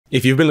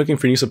If you've been looking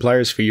for new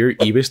suppliers for your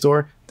eBay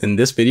store, then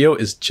this video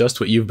is just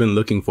what you've been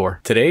looking for.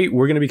 Today,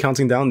 we're going to be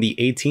counting down the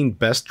 18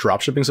 best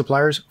dropshipping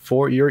suppliers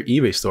for your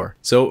eBay store.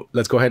 So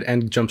let's go ahead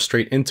and jump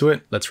straight into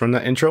it. Let's run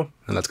that intro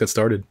and let's get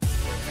started.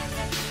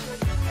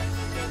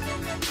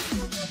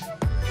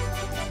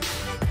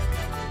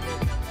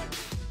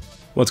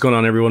 What's going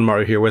on, everyone?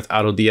 Mario here with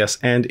AutoDS,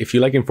 and if you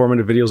like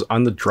informative videos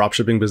on the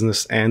dropshipping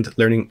business and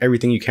learning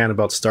everything you can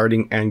about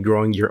starting and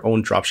growing your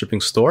own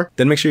dropshipping store,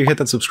 then make sure you hit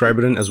that subscribe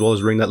button as well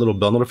as ring that little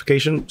bell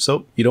notification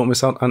so you don't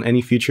miss out on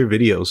any future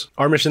videos.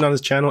 Our mission on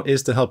this channel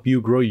is to help you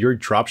grow your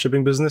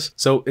dropshipping business,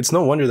 so it's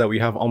no wonder that we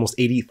have almost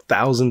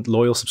 80,000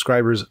 loyal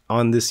subscribers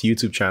on this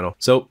YouTube channel.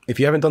 So if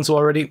you haven't done so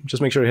already,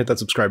 just make sure to hit that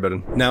subscribe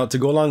button. Now, to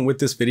go along with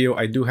this video,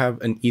 I do have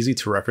an easy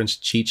to reference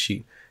cheat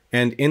sheet.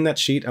 And in that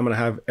sheet, I'm going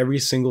to have every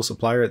single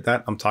supplier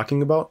that I'm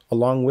talking about,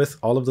 along with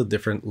all of the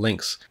different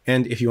links.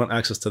 And if you want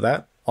access to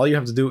that, all you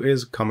have to do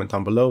is comment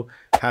down below,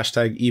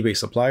 hashtag eBay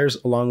suppliers,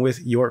 along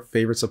with your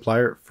favorite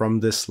supplier from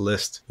this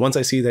list. Once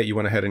I see that you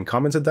went ahead and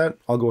commented that,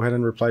 I'll go ahead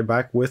and reply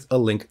back with a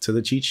link to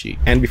the cheat sheet.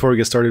 And before we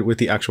get started with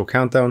the actual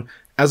countdown,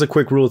 as a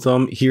quick rule of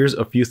thumb, here's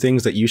a few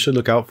things that you should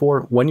look out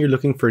for when you're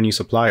looking for a new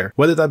supplier,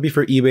 whether that be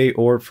for eBay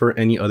or for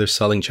any other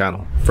selling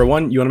channel. For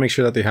one, you want to make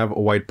sure that they have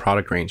a wide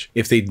product range.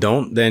 If they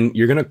don't, then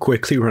you're going to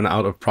quickly run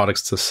out of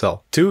products to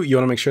sell. Two, you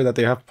want to make sure that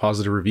they have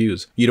positive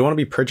reviews. You don't want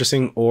to be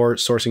purchasing or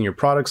sourcing your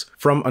products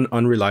from an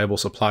unreliable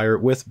supplier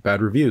with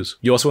bad reviews.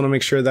 You also want to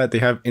make sure that they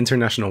have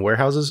international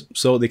warehouses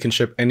so they can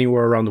ship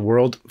anywhere around the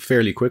world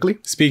fairly quickly.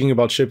 Speaking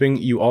about shipping,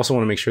 you also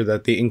want to make sure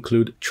that they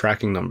include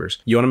tracking numbers.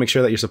 You want to make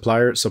sure that your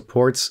supplier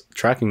supports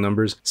tracking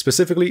numbers,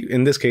 specifically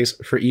in this case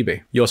for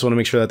eBay. You also want to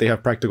make sure that they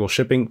have practical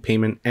shipping,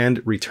 payment,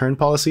 and return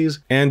policies.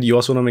 And you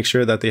also want to make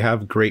sure that they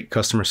have great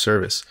customer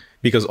service,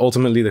 because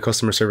ultimately the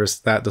customer service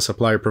that the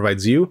supplier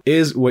provides you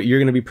is what you're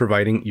going to be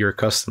providing your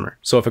customer.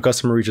 So if a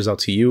customer reaches out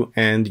to you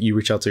and you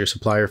reach out to your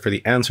supplier for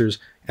the answers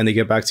and they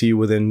get back to you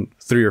within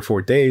 3 or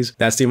 4 days,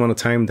 that's the amount of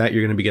time that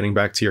you're going to be getting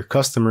back to your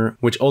customer,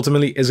 which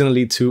ultimately is going to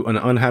lead to an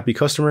unhappy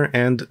customer,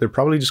 and they're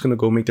probably just going to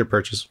go make their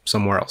purchase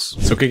somewhere else.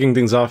 So kicking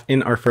things off,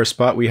 in our first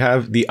spot, we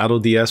have the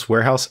AutoDS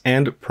warehouse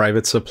and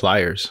private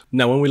suppliers.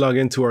 Now, when we log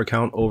into our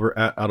account over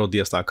at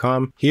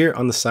autods.com, here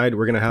on the side,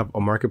 we're going to have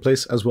a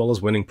marketplace as well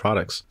as winning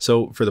products.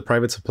 So for the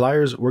private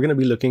suppliers, we're going to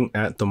be looking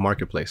at the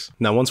marketplace.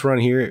 Now, once we're on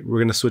here, we're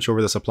going to switch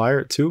over the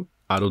supplier to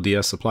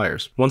AutoDS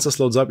suppliers. Once this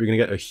loads up, you're going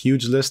to get a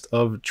huge list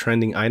of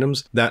trending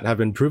items that have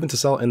been proven to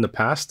sell in the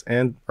past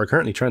and are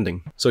currently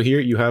trending. So here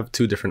you have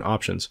two different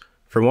options.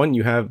 For one,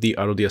 you have the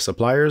AutoDS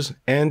suppliers,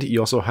 and you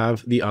also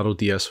have the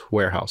AutoDS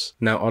warehouse.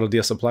 Now,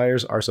 AutoDS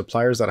suppliers are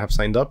suppliers that have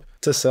signed up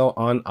to sell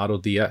on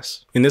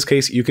AutoDS. In this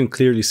case, you can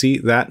clearly see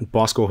that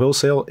Bosco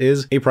Wholesale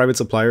is a private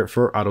supplier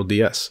for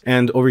AutoDS.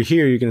 And over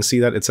here, you can see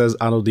that it says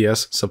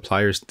AutoDS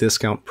suppliers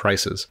discount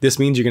prices. This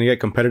means you're going to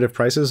get competitive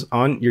prices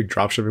on your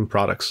dropshipping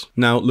products.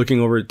 Now, looking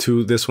over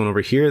to this one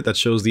over here that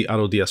shows the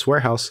AutoDS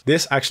warehouse,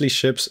 this actually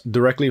ships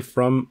directly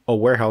from a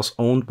warehouse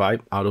owned by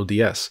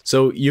AutoDS.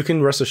 So you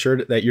can rest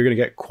assured that you're going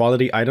to get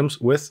quality items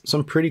with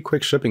some pretty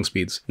quick shipping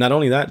speeds. Not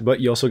only that, but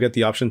you also get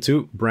the option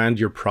to brand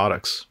your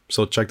products.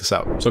 So check this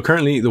out. So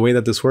currently, the way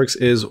that this works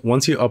is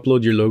once you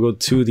upload your logo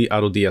to the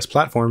AutoDS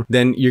platform,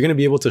 then you're going to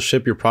be able to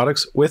ship your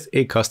products with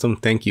a custom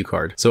thank you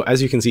card. So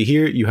as you can see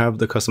here, you have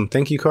the custom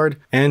thank you card,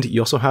 and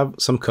you also have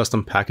some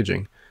custom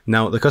packaging.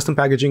 Now, the custom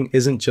packaging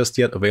isn't just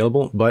yet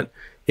available, but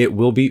it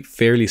will be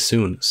fairly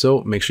soon,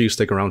 so make sure you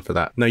stick around for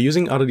that. Now,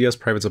 using AutoDS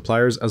private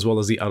suppliers as well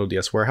as the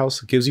AutoDS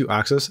warehouse gives you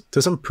access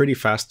to some pretty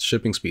fast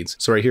shipping speeds.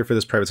 So right here for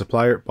this private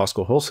supplier,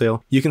 Bosco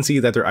Wholesale, you can see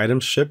that their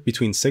items ship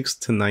between 6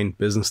 to 9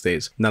 business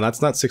days. Now,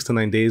 that's not 6 to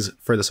 9 days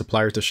for the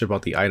supplier to ship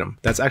out the item.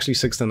 That's actually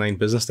 6 to 9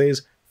 business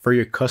days for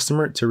your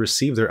customer to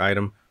receive their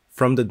item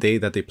from the day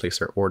that they place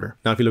their order.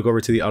 Now, if you look over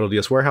to the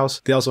AutoDS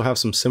warehouse, they also have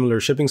some similar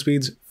shipping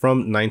speeds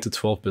from 9 to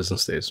 12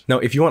 business days. Now,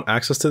 if you want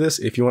access to this,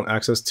 if you want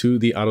access to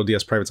the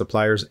AutoDS private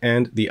suppliers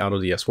and the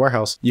AutoDS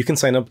warehouse, you can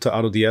sign up to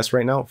AutoDS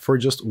right now for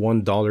just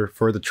 $1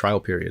 for the trial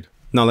period.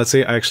 Now, let's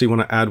say I actually want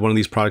to add one of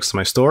these products to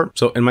my store.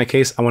 So in my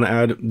case, I want to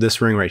add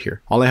this ring right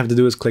here. All I have to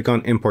do is click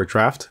on import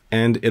draft,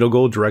 and it'll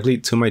go directly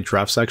to my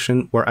draft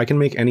section where I can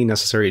make any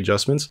necessary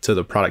adjustments to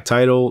the product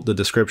title, the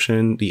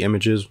description, the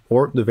images,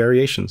 or the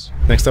variations.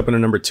 Next up in our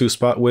number 2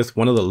 spot with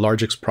one of the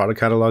largest product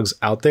catalogs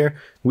out there,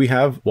 we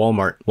have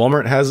Walmart.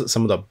 Walmart has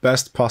some of the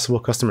best possible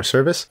customer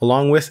service,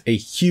 along with a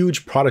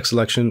huge product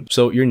selection,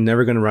 so you're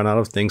never going to run out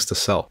of things to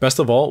sell. Best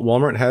of all,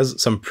 Walmart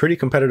has some pretty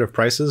competitive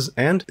prices,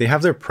 and they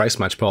have their price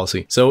match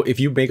policy. So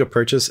if you make a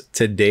purchase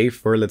today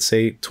for, let's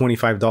say,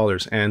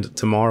 $25 and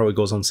tomorrow it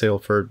goes on sale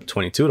for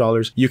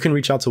 $22, you can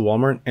reach out to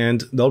Walmart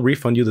and they'll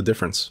refund you the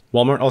difference.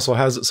 Walmart also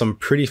has some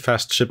pretty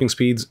fast shipping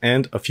speeds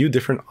and a few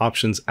different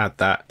options at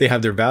that. They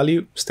have their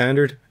value,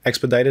 standard,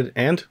 expedited,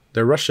 and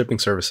their rush shipping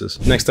services.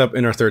 Next up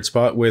in our 3rd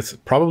spot,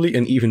 with probably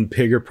an even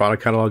bigger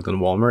product catalog than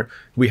Walmart,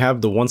 we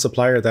have the one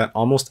supplier that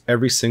almost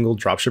every single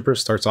dropshipper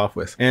starts off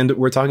with. And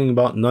we're talking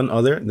about none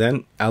other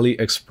than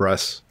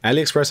AliExpress.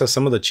 AliExpress has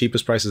some of the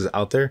cheapest prices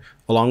out there,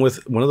 along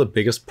with one of the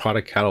biggest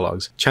product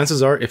catalogs.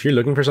 Chances are, if you're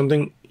looking for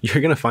something,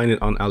 you're going to find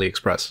it on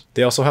AliExpress.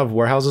 They also have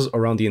warehouses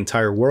around the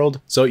entire world,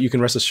 so you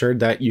can rest assured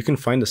that you can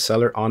find a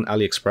seller on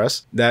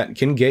AliExpress that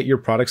can get your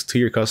products to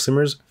your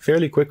customers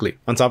fairly quickly.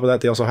 On top of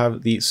that, they also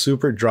have the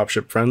super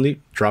dropship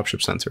friendly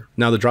Dropship Center.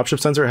 Now, the Dropship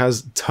Center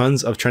has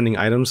tons of trending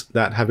items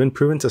that have been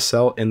proven to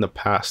sell in the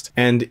past,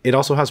 and it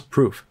also has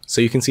proof.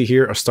 So you can see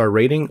here a star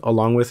rating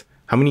along with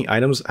how many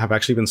items have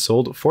actually been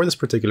sold for this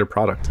particular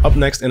product. Up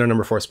next in our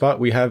number 4 spot,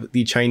 we have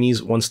the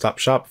Chinese one-stop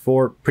shop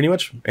for pretty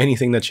much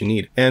anything that you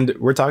need. And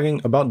we're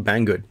talking about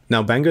Banggood.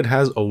 Now, Banggood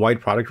has a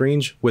wide product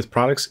range with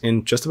products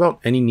in just about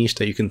any niche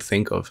that you can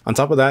think of. On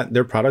top of that,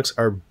 their products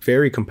are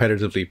very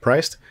competitively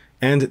priced,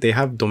 and they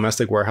have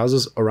domestic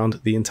warehouses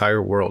around the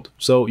entire world.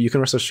 So you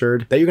can rest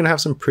assured that you're gonna have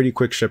some pretty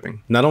quick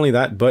shipping. Not only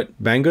that,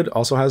 but Banggood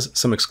also has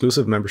some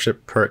exclusive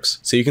membership perks.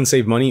 So you can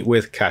save money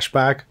with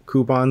cashback,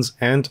 coupons,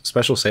 and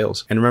special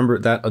sales. And remember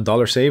that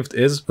 $1 saved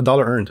is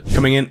 $1 earned.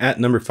 Coming in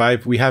at number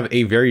 5, we have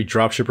a very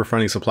dropshipper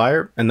friendly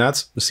supplier, and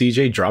that's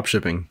CJ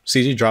Dropshipping.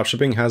 CJ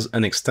Dropshipping has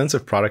an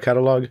extensive product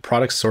catalog,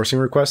 product sourcing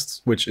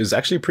requests, which is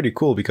actually pretty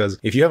cool because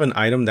if you have an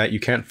item that you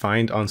can't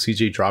find on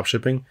CJ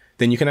Dropshipping,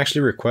 then you can actually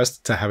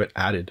request to have it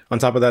added. On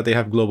top of that, they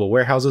have global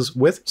warehouses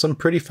with some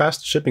pretty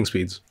fast shipping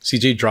speeds.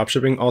 CJ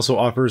Dropshipping also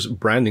offers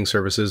branding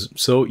services,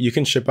 so you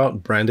can ship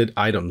out branded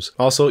items.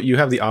 Also, you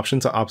have the option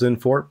to opt in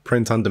for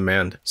print on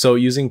demand. So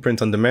using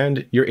print on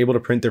demand, you're able to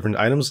print different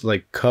items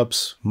like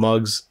cups,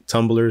 mugs,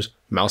 tumblers,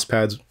 mouse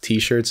pads,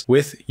 t-shirts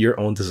with your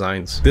own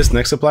designs. This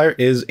next supplier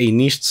is a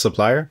niche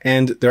supplier,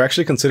 and they're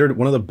actually considered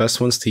one of the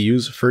best ones to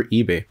use for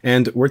eBay.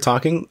 And we're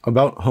talking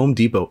about Home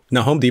Depot.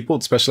 Now, Home Depot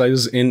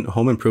specializes in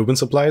home improvement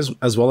supplies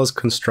as well as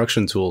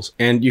construction tools.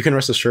 And you can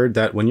rest assured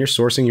that when you're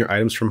sourcing your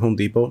items from Home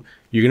Depot,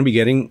 you're going to be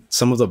getting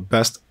some of the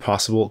best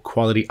possible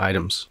quality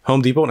items.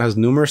 Home Depot has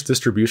numerous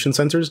distribution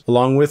centers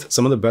along with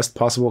some of the best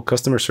possible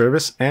customer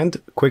service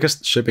and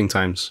quickest shipping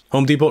times.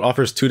 Home Depot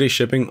offers 2-day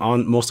shipping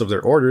on most of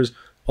their orders,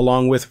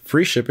 along with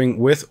free shipping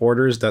with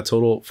orders that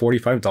total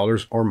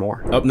 $45 or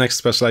more. Up next,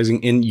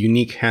 specializing in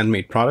unique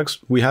handmade products,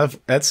 we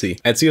have Etsy.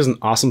 Etsy is an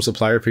awesome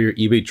supplier for your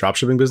eBay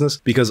dropshipping business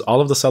because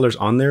all of the sellers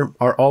on there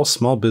are all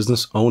small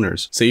business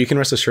owners. So you can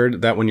rest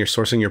assured that when you're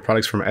sourcing your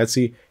products from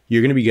Etsy,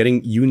 you're going to be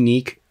getting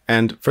unique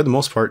and for the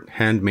most part,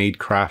 handmade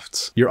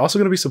crafts. You're also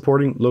going to be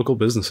supporting local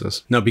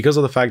businesses. Now, because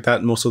of the fact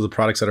that most of the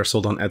products that are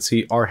sold on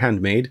Etsy are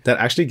handmade, that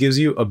actually gives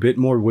you a bit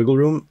more wiggle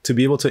room to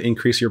be able to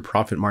increase your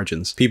profit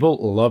margins. People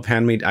love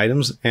handmade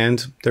items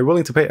and they're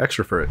willing to pay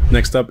extra for it.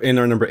 Next up in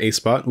our number 8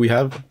 spot, we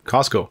have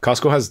Costco.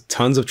 Costco has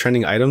tons of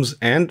trending items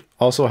and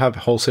also have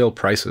wholesale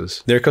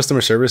prices. Their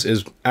customer service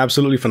is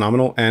absolutely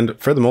phenomenal, and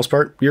for the most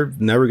part, you're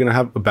never going to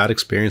have a bad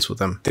experience with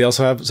them. They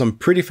also have some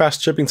pretty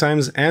fast shipping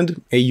times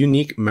and a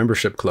unique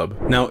membership club.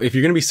 Now, if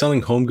you're going to be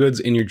selling home goods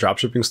in your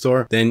dropshipping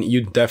store, then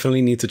you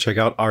definitely need to check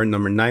out our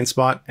number 9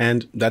 spot,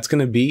 and that's going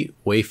to be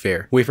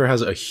Wayfair. Wayfair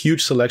has a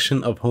huge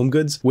selection of home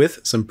goods with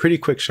some pretty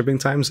quick shipping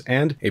times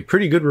and a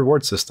pretty good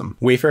reward system.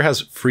 Wayfair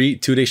has free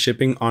 2-day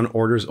shipping on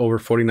orders over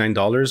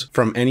 $49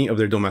 from any of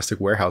their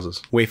domestic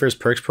warehouses. Wayfair's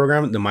perks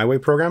program, the My Way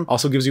program,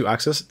 also gives you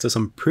access to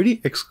some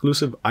pretty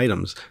exclusive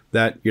items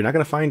that you're not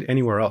going to find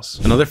anywhere else.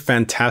 Another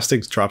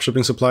fantastic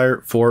dropshipping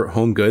supplier for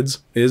home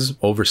goods is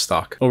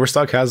Overstock.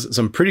 Overstock has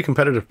some pretty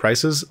competitive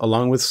prices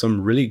along with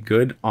some really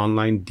good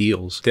online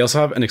deals. They also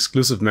have an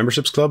exclusive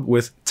memberships club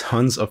with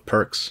tons of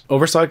perks.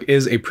 Overstock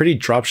is a pretty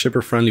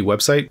dropshipper friendly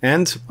website,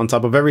 and on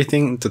top of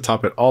everything, to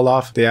top it all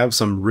off, they have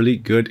some really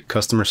good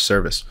customer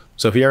service.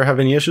 So if you ever have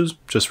any issues,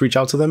 just reach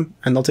out to them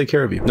and they'll take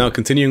care of you. Now,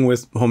 continuing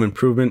with home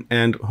improvement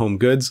and home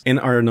goods, in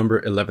our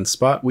number 11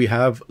 spot, we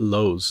have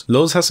Lowe's.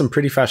 Lowe's has some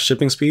pretty fast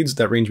shipping speeds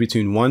that range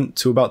between 1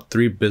 to about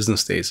 3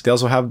 business days. They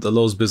also have the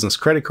Lowe's Business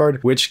Credit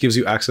Card, which gives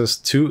you access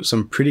to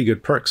some pretty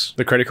good perks.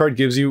 The credit card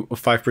gives you a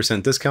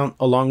 5% discount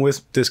along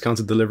with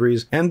discounted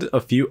deliveries and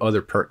a few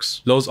other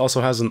perks. Lowe's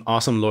also has an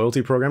awesome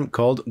loyalty program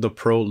called the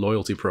Pro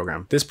Loyalty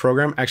Program. This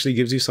program actually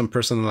gives you some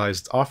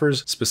personalized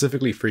offers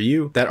specifically for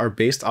you that are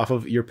based off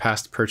of your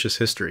past purchase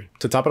history.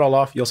 To top it all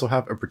off, you also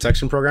have a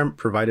protection program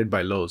provided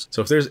by Lowe's.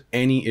 So if there's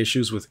any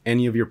issues with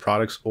any of your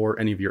products or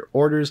any of your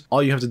orders,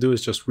 all you have to do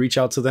is just reach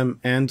out to them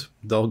and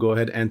they'll go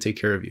ahead and take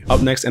care of you.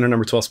 Up next in our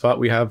number 12 spot,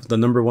 we have the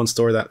number 1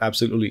 store that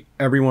absolutely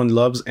everyone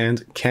loves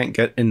and can't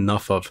get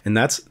enough of, and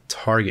that's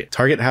Target.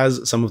 Target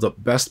has some of the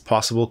best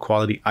possible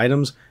quality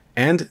items,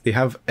 and they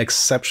have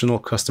exceptional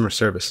customer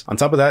service. On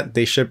top of that,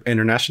 they ship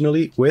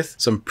internationally with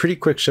some pretty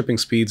quick shipping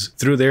speeds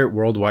through their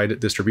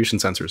worldwide distribution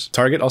centers.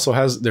 Target also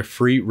has their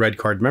free Red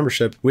Card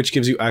membership, which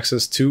gives you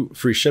access to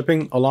free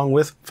shipping along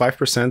with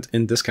 5%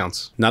 in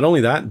discounts. Not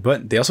only that,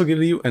 but they also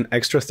give you an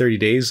extra 30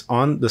 days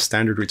on the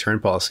standard return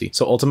policy.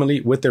 So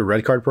ultimately, with their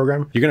Red Card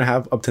program, you're going to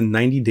have up to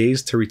 90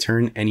 days to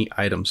return any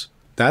items.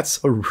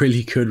 That's a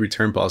really good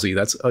return policy.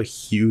 That's a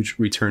huge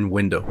return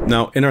window.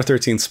 Now, in our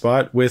 13th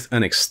spot with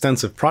an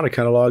extensive product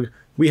catalog,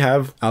 we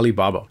have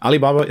Alibaba.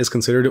 Alibaba is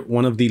considered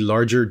one of the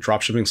larger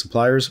dropshipping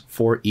suppliers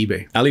for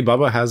eBay.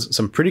 Alibaba has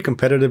some pretty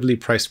competitively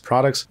priced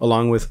products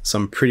along with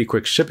some pretty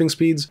quick shipping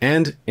speeds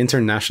and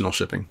international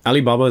shipping.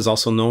 Alibaba is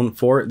also known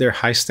for their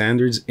high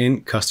standards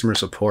in customer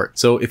support.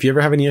 So if you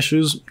ever have any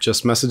issues,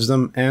 just message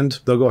them and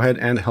they'll go ahead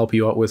and help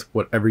you out with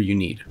whatever you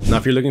need. Now,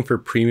 if you're looking for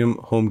premium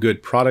home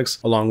good products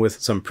along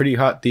with some pretty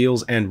hot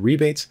deals and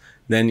rebates,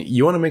 then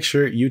you want to make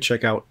sure you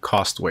check out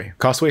Costway.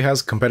 Costway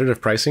has competitive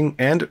pricing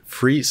and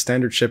free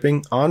standard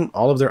shipping on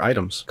all of their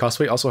items.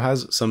 Costway also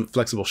has some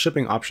flexible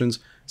shipping options,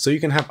 so you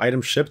can have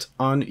items shipped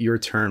on your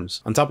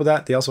terms. On top of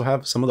that, they also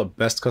have some of the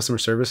best customer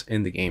service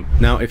in the game.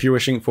 Now, if you're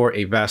wishing for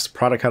a vast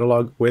product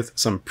catalog with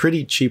some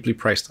pretty cheaply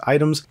priced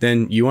items,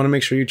 then you want to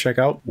make sure you check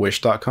out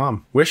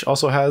wish.com. Wish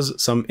also has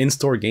some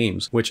in-store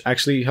games, which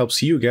actually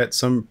helps you get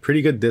some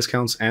pretty good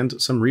discounts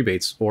and some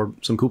rebates or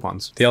some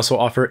coupons. They also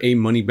offer a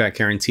money-back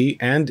guarantee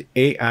and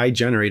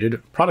AI-generated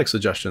product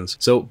suggestions.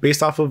 So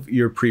based off of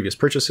your previous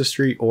purchase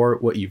history or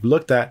what you've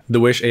looked at,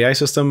 the Wish AI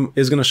system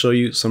is going to show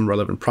you some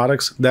relevant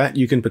products that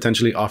you can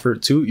potentially offer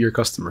to your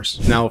customers.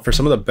 Now, for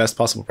some of the best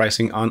possible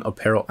pricing on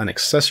apparel and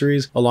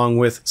accessories, along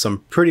with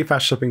some pretty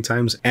fast shipping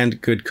times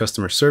and good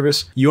customer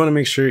service, you want to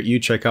make sure you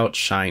check out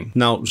Shine.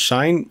 Now,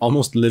 Shine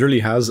almost literally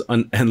has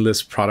an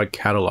endless product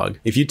catalog.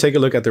 If you take a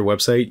look at their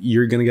website,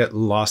 you're going to get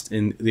lost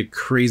in the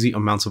crazy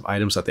amounts of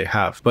items that they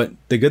have. But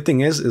the good thing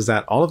is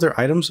that all of their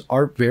items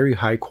are very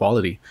high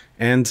quality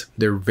and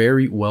they're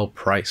very well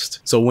priced.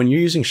 So when you're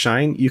using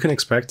Shine, you can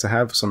expect to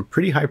have some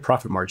pretty high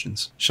profit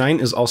margins. Shine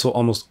is also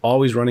almost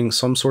always running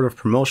some sort of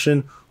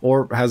promotion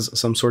or has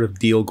some sort of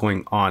deal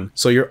going on.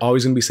 So you're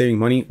always going to be saving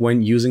money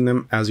when using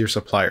them as your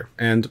supplier.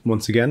 And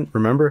once again,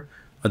 remember,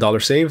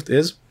 $1 saved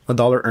is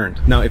 $1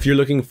 earned. Now, if you're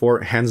looking for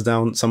hands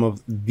down some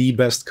of the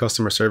best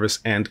customer service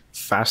and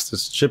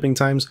fastest shipping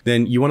times,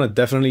 then you want to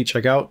definitely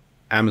check out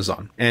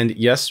Amazon. And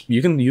yes,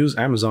 you can use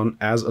Amazon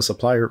as a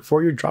supplier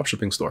for your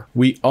dropshipping store.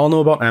 We all know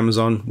about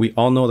Amazon. We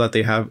all know that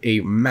they have a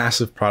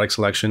massive product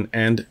selection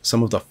and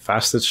some of the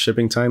fastest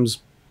shipping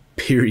times,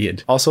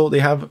 period. Also, they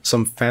have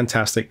some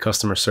fantastic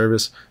customer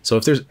service. So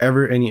if there's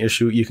ever any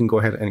issue, you can go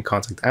ahead and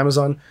contact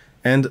Amazon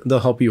and they'll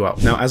help you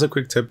out. Now, as a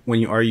quick tip, when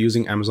you are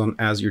using Amazon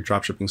as your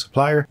dropshipping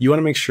supplier, you want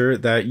to make sure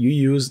that you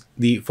use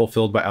the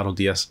Fulfilled by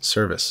AutoDS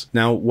service.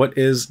 Now, what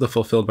is the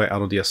Fulfilled by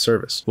AutoDS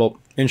service? Well,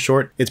 in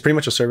short, it's pretty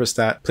much a service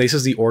that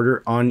places the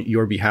order on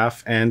your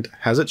behalf and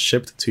has it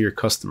shipped to your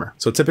customer.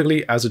 So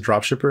typically, as a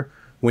dropshipper,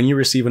 when you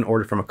receive an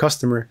order from a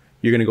customer,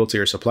 you're going to go to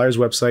your supplier's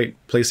website,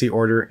 place the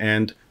order,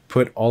 and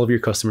put all of your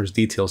customers'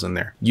 details in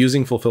there.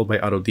 Using Fulfilled by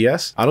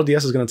AutoDS,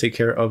 AutoDS is going to take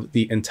care of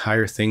the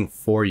entire thing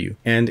for you.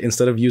 And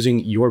instead of using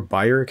your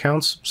buyer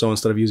accounts, so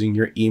instead of using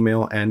your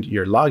email and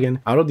your login,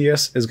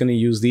 AutoDS is going to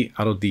use the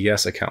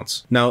AutoDS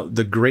accounts. Now,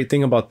 the great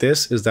thing about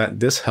this is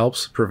that this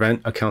helps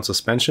prevent account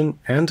suspension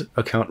and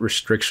account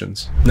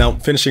restrictions. Now,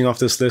 finishing off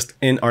this list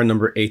in our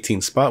number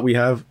 18 spot, we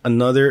have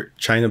another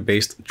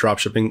China-based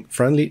dropshipping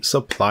friendly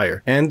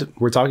supplier. And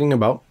we're talking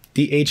about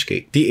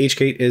DHgate.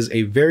 DHgate is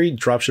a very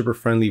dropshipper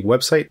friendly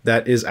website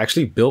that is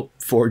actually built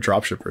for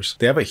dropshippers.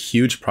 They have a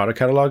huge product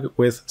catalog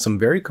with some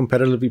very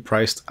competitively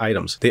priced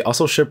items. They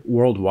also ship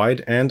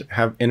worldwide and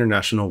have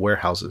international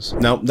warehouses.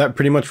 Now, that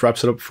pretty much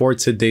wraps it up for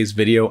today's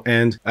video.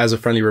 And as a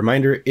friendly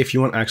reminder, if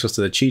you want access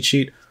to the cheat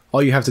sheet,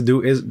 all you have to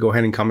do is go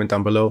ahead and comment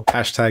down below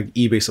hashtag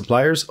eBay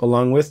suppliers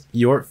along with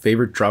your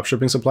favorite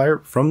dropshipping supplier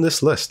from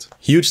this list.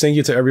 Huge thank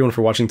you to everyone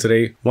for watching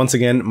today. Once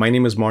again, my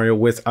name is Mario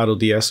with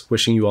AutoDS,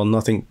 wishing you all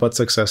nothing but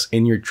success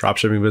in your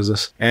dropshipping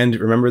business. And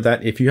remember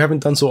that if you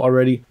haven't done so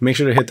already, make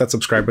sure to hit that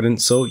subscribe button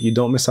so you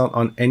don't miss out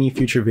on any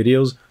future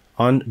videos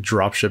on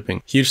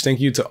dropshipping. Huge thank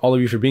you to all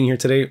of you for being here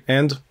today,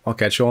 and I'll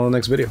catch you all in the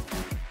next video.